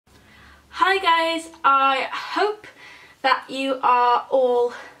Hi guys, I hope that you are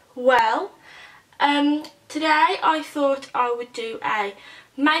all well. Today I thought I would do a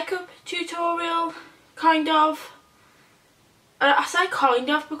makeup tutorial, kind of. I say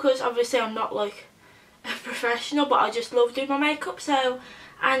kind of because obviously I'm not like a professional, but I just love doing my makeup.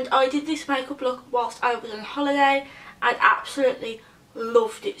 And I did this makeup look whilst I was on holiday and absolutely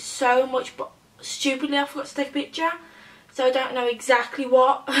loved it so much, but stupidly I forgot to take a picture, so I don't know exactly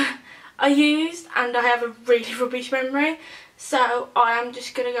what I used and I have a really rubbish memory, so I am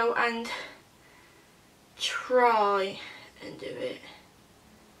just going to go and try and do it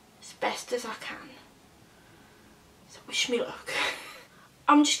as best as I can. So wish me luck.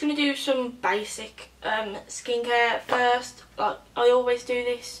 I'm just going to do some basic skincare first. Like I always do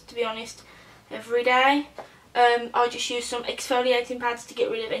this, to be honest, every day. I just use some exfoliating pads to get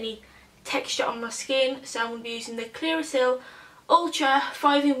rid of any texture on my skin. So I'm going to be using the Clearasil Ultra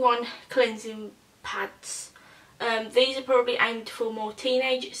 5-in-1 cleansing pads. These are probably aimed for more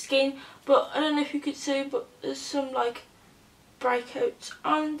teenage skin, but I don't know if you could see, but there's some like breakouts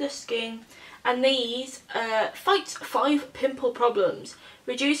on the skin. And these fights 5 pimple problems,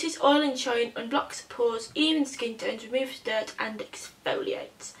 reduces oil and shine, unblocks pores, even skin tones, removes dirt and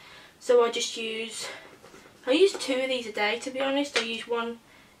exfoliates. So I use 2 of these a day, to be honest. I use one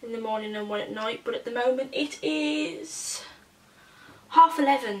in the morning and one at night, but at the moment it is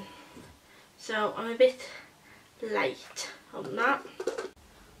 11:30, so I'm a bit late on that.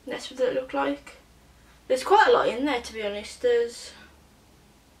 And that's what it look like. There's quite a lot in there, to be honest. There's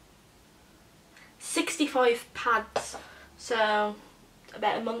 65 pads, so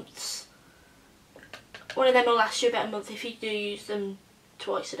about a month's. One of them will last you about a month if you do use them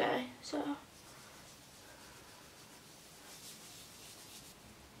twice a day. So,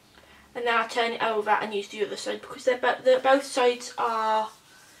 and then I turn it over and use the other side because both sides are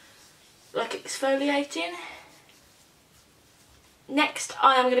like exfoliating. Next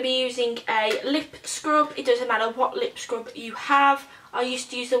I am going to be using a lip scrub. It doesn't matter what lip scrub you have. I used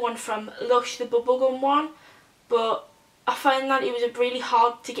to use the one from Lush, the bubblegum one, but I found that it was really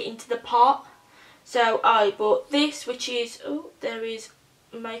hard to get into the pot. So I bought this, which is, oh, there is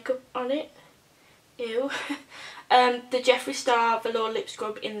makeup on it. Ew. The Jeffree Star Velour Lip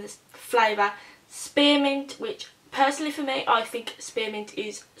Scrub in the flavour Spearmint, which personally for me, I think Spearmint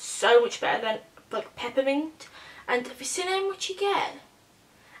is so much better than like peppermint. And have you seen how much you get?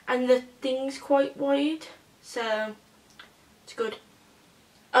 And the thing's quite wide, so it's good.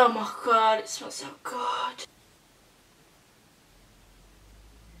 Oh my god, it smells so good.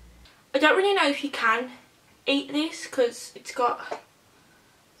 I don't really know if you can eat this because it's got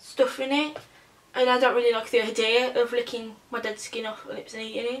stuff in it, and I don't really like the idea of licking my dead skin off my lips and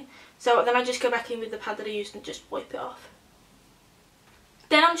eating it. So then I just go back in with the pad that I used and just wipe it off.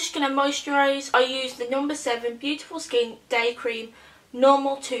 Then I'm just going to moisturise. I use the No. 7 Beautiful Skin Day Cream,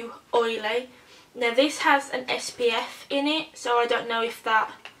 normal to oily. Now this has an SPF in it, so I don't know if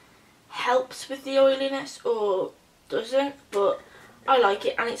that helps with the oiliness or doesn't, but I like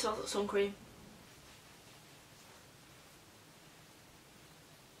it, and it's also sun cream.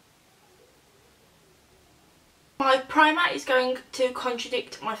 My primer is going to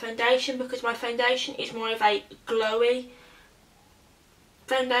contradict my foundation because my foundation is more of a glowy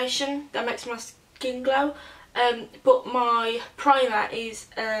foundation that makes my skin glow, but my primer is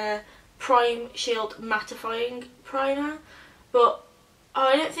a Prime Shield mattifying primer, but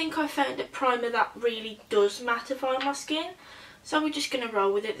I don't think I found a primer that really does mattify my skin, so we're just going to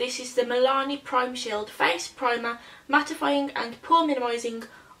roll with it. This is the Milani Prime Shield Face Primer, mattifying and pore minimising,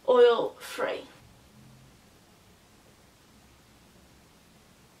 oil free.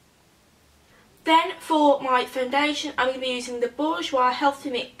 Then for my foundation, I'm going to be using the Bourjois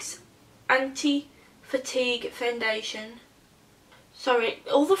Healthy Mix Anti-Fatigue Foundation. Sorry,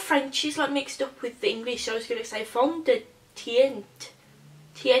 all the French is like mixed up with the English, so I was going to say Fond de Teint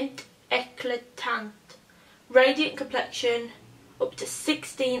Eclatant. Radiant complexion up to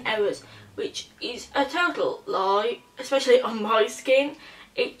 16 hours, which is a total lie, especially on my skin.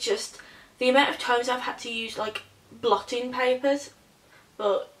 It just, the amount of times I've had to use like blotting papers,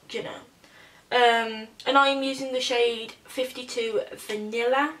 but you know. And I'm using the shade 52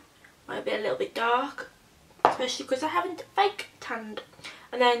 Vanilla. Might be a little bit dark, especially because I haven't fake tanned.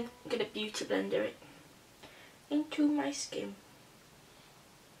 And then I'm going to beauty blender it into my skin.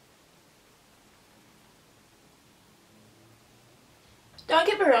 Don't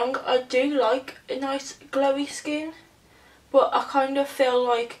get me wrong, I do like a nice glowy skin, but I kind of feel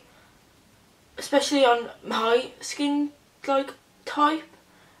like, especially on my skin like type,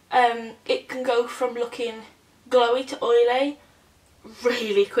 it can go from looking glowy to oily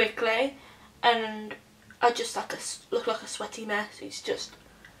really quickly. and I just look like a sweaty mess. It's just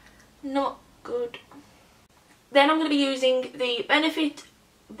not good. Then I'm going to be using the Benefit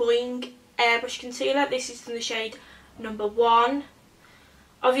Boi-ing Airbrush Concealer. This is in the shade number 1.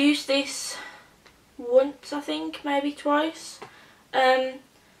 I've used this once, I think, maybe twice. I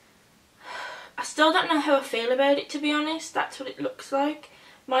still don't know how I feel about it, to be honest. That's what it looks like.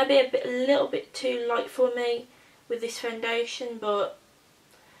 Might be a little bit too light for me with this foundation, but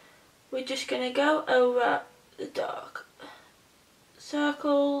we're just going to go over the dark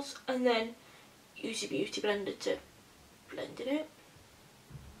circles and then use your beauty blender to blend it out.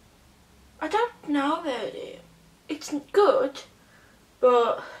 I don't know about it. It's good,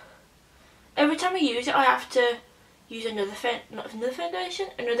 but every time I use it I have to use another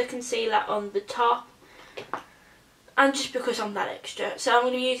concealer on the top, and just because I'm that extra. So I'm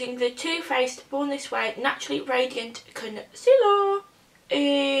going to be using the Too Faced Born This Way Naturally Radiant Concealer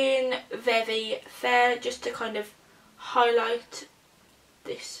in Very Fair, just to kind of highlight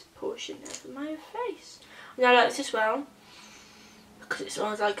this portion of my face. And I like this as well because it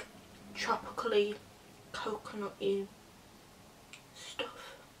smells like tropically coconutty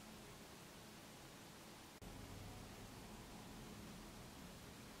stuff.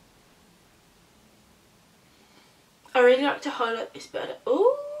 I really like to highlight this better.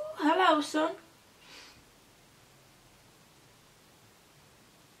 Oh, hello, son.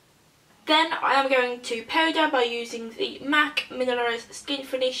 Then I am going to powder by using the MAC Mineralise Skin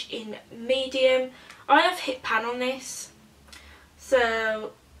Finish in medium. I have hit pan on this,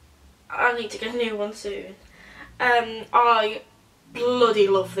 so I need to get a new one soon. I bloody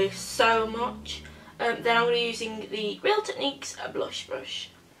love this so much. Then I'm going to be using the Real Techniques blush brush.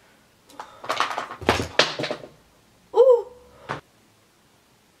 Ooh.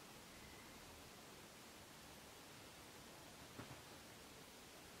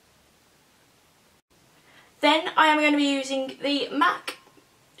 Then I am going to be using the MAC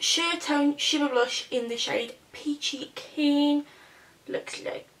Sheer Tone Shimmer Blush in the shade Peachykeen. Looks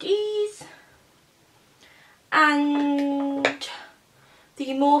like these. And the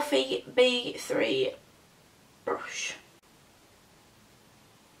Morphe B3 Brush.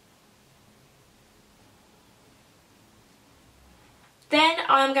 Then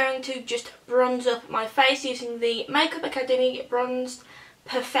I'm going to just bronze up my face using the Makeup Academy Bronzed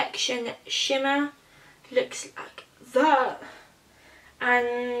Perfection Shimmer. Looks like that.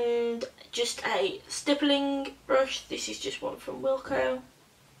 And just a stippling brush. This is just one from Wilko.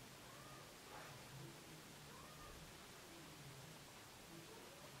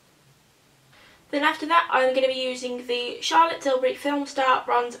 Then after that I'm going to be using the Charlotte Tilbury Film Star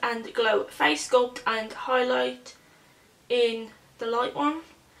Bronze and Glow Face Sculpt and Highlight in the light one.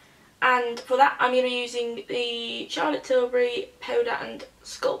 And for that I'm going to be using the Charlotte Tilbury Powder and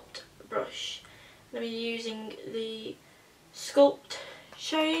Sculpt brush. I'm going to be using the Sculpt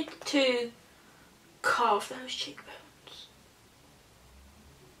shade to carve those cheekbones.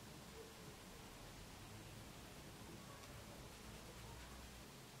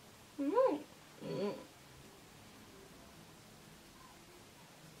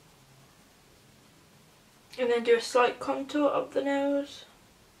 And then do a slight contour of the nose.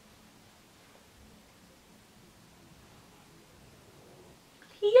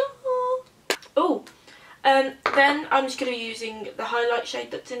 Yeah. Oh, then I'm just going to be using the highlight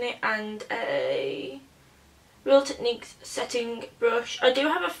shade that's in it and a Real Techniques setting brush. I do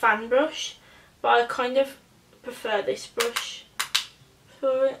have a fan brush, but I kind of prefer this brush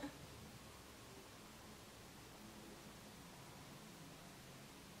for it.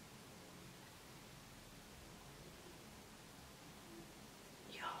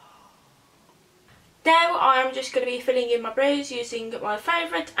 Now I'm just going to be filling in my brows using my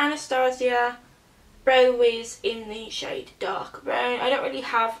favourite Anastasia Brow Wiz in the shade Dark Brown. I don't really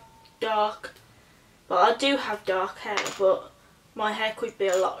have dark, well I do have dark hair, but my hair could be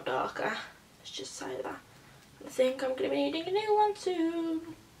a lot darker. Let's just say that. I think I'm going to be needing a new one soon.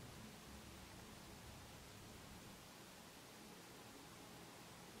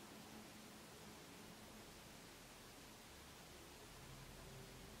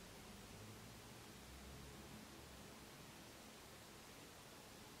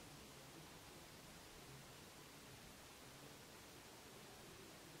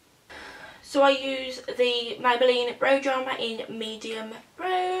 So I use the Maybelline Brow Drama in medium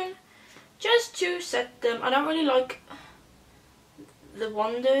brown just to set them. I don't really like the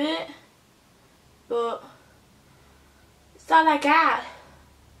wand of it, but it's all I got.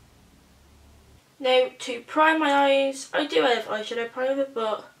 Now to prime my eyes, I do have eyeshadow primer,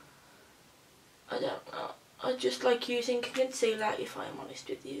 but I don't know. I just like using concealer, if I am honest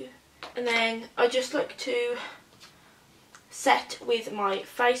with you. And then I just like to set with my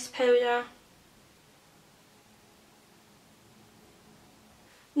face powder.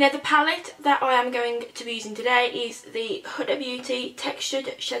 Now the palette that I am going to be using today is the Huda Beauty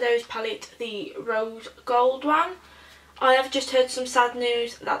Textured Shadows palette, the rose gold one. I have just heard some sad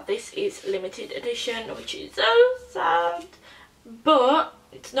news that this is limited edition, which is so sad. But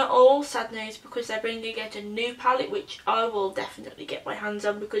it's not all sad news, because they're bringing out a new palette which I will definitely get my hands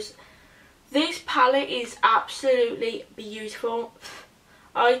on, because this palette is absolutely beautiful.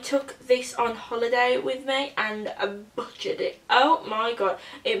 I took this on holiday with me and I butchered it. Oh my god.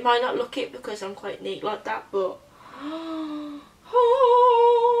 It might not look it because I'm quite neat like that, but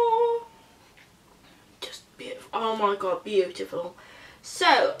just beautiful. Oh my god, beautiful.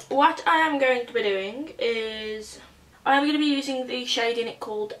 So what I am going to be doing is I am going to be using the shade in it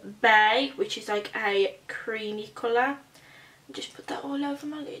called Bay, which is like a creamy colour. Just put that all over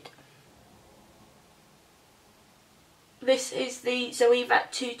my lid. This is the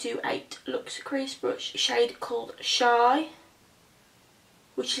Zoeva 228 Luxe Crease Brush, shade called Shy,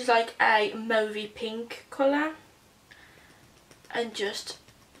 which is like a mauvey pink colour, and just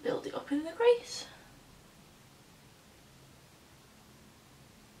build it up in the crease.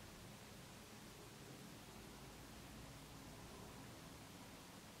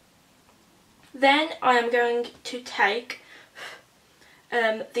 Then I am going to take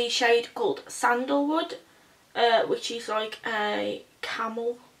the shade called Sandalwood, which is like a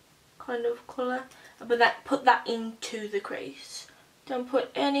camel kind of colour, but put that into the crease. Don't put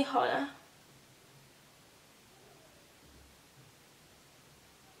any higher.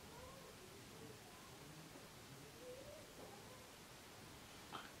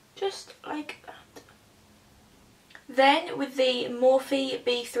 Just like that. Then with the Morphe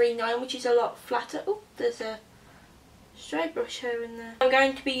B3 which is a lot flatter. Oh, there's a stray brush here in there. I'm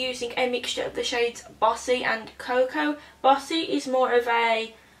going to be using a mixture of the shades Bossy and Cocoa. Bossy is more of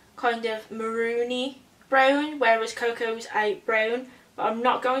a kind of maroony brown, whereas Cocoa is a brown, but I'm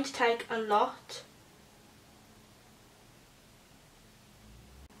not going to take a lot,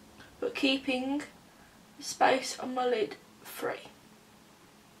 but keeping the space on my lid free.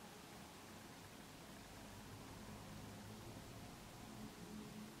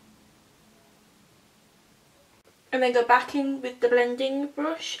 And then go back in with the blending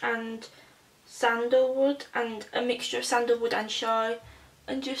brush and Sandalwood and a mixture of Sandalwood and Shy,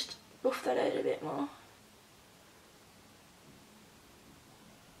 and just buff that out a bit more.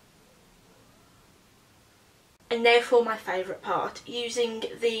 And now for my favourite part, using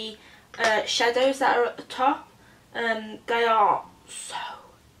the shadows that are at the top. They are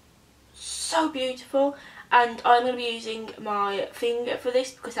so beautiful, and I'm going to be using my finger for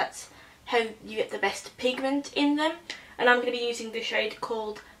this because that's how you get the best pigment in them. And I'm going to be using the shade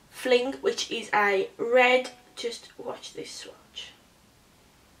called Fling, which is a red. Just watch this swatch.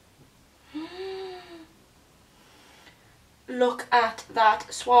 Look at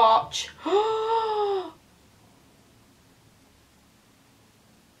that swatch.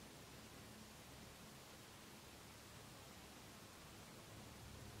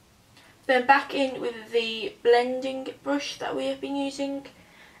 Then back in with the blending brush that we have been using,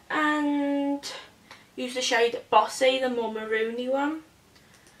 and use the shade Bossy, the more maroony one.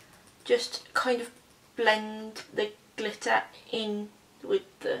 Just kind of blend the glitter in with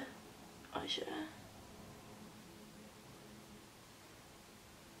the eyeshadow.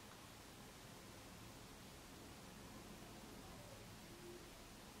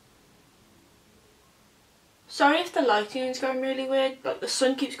 Sorry if the lighting is going really weird, like the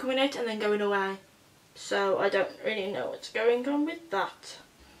sun keeps coming out and then going away, so I don't really know what's going on with that.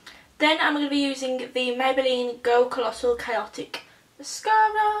 Then I'm going to be using the Maybelline Go Colossal Chaotic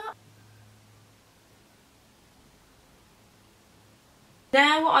Mascara.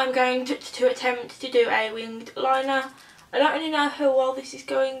 Now I'm going to attempt to do a winged liner. I don't really know how well this is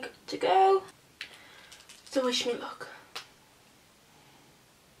going to go, so wish me luck.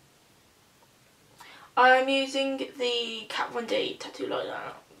 I'm using the Kat Von D tattoo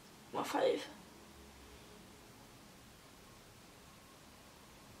liner, my fave.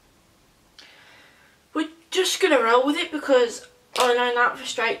 We're just going to roll with it because eyeliner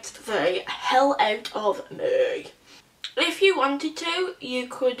frustrates the hell out of me. If you wanted to, you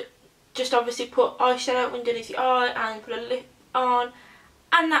could just obviously put eyeshadow underneath the eye and put a lip on,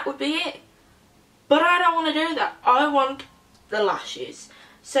 and that would be it. But I don't want to do that. I want the lashes.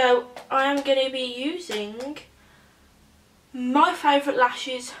 So I am going to be using my favourite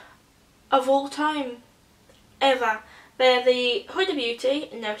lashes of all time, ever. They're the Huda Beauty,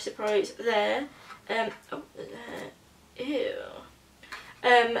 no surprise there, Ew.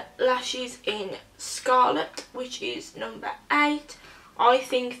 Lashes in Scarlet, which is number 8. I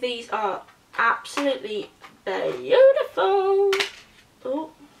think these are absolutely beautiful.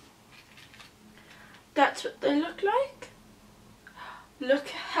 Oh, that's what they look like. Look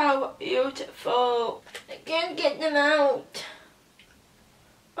how beautiful. I can't get them out.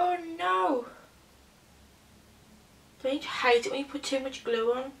 Oh no. Don't you hate it when you put too much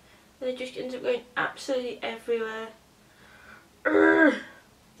glue on and it just ends up going absolutely everywhere? Urgh.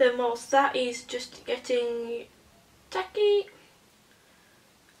 Then whilst that is just getting tacky,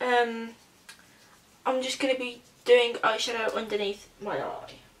 I'm just going to be doing eyeshadow underneath my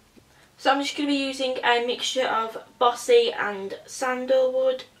eye. So I'm just going to be using a mixture of Bossy and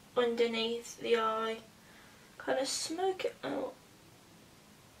Sandalwood underneath the eye. Kind of smoke it out.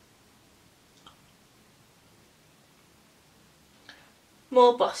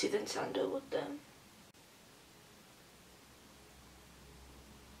 More Bossy than Sandalwood then.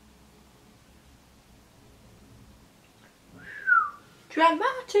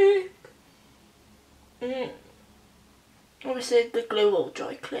 Dramatic! Obviously the glue will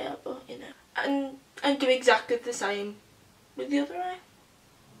dry clear, but you know. And do exactly the same with the other eye.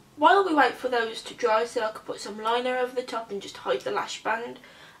 While we wait for those to dry so I can put some liner over the top and just hide the lash band,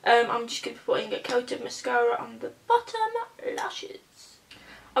 I'm just going to be putting a coat of mascara on the bottom lashes.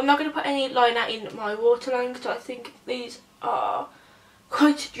 I'm not going to put any liner in my waterline because I think these are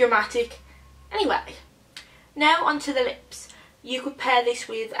quite dramatic. Anyway, now onto the lips. You could pair this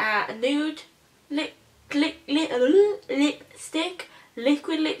with a nude lipstick,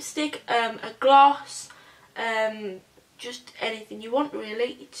 liquid lipstick, a gloss, just anything you want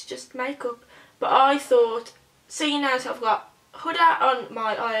really. It's just makeup. But I thought, seeing as I've got Huda on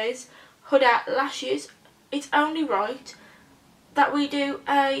my eyes, Huda lashes, it's only right that we do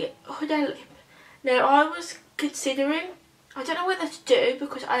a Huda lip. Now I was considering, I don't know whether to do,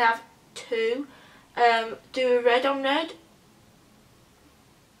 because I have two, do a red on red.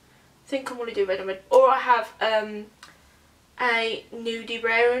 I think I'm going to do red on red. Or I have a nudie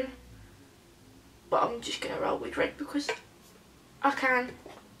brown. But I'm just going to roll with red because I can.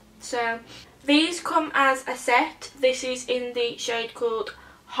 So these come as a set. This is in the shade called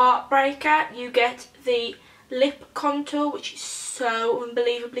Heartbreaker. You get the lip contour, which is so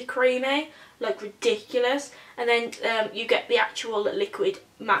unbelievably creamy, like ridiculous. And then you get the actual liquid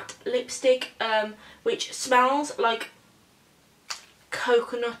matte lipstick, which smells like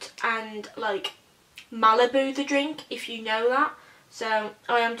coconut and like Malibu the drink, if you know that. So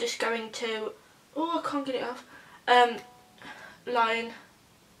I am just going to, oh I can't get it off, line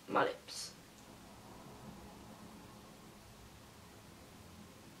my lips.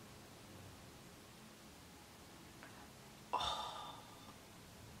 Oh.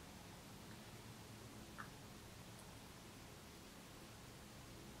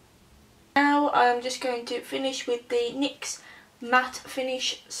 Now I'm just going to finish with the NYX Matte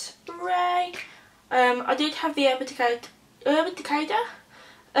Finish Spray. I did have the Urban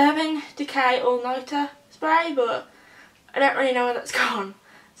Decay All Nighter spray, but I don't really know where that's gone.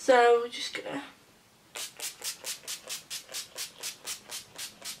 So we're just gonna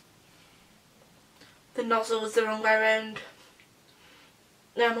the nozzle was the wrong way around.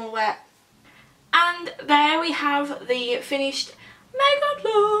 Now I'm all wet. And there we have the finished makeup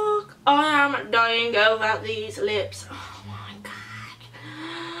look. I am dying over these lips. Oh my god.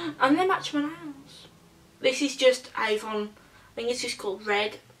 And they match my nails. This is just Avon. I think it's just called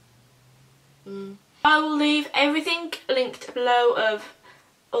Red. I will leave everything linked below of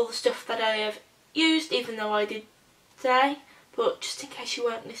all the stuff that I have used, even though I did say. But just in case you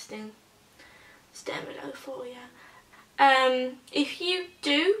weren't listening, it's down below for you. If you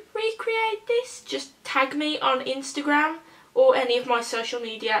do recreate this, just tag me on Instagram or any of my social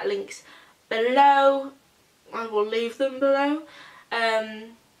media links below. I will leave them below.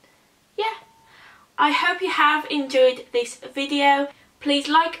 Yeah, I hope you have enjoyed this video. Please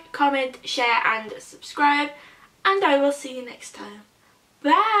like, comment, share and subscribe, and I will see you next time.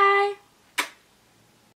 Bye!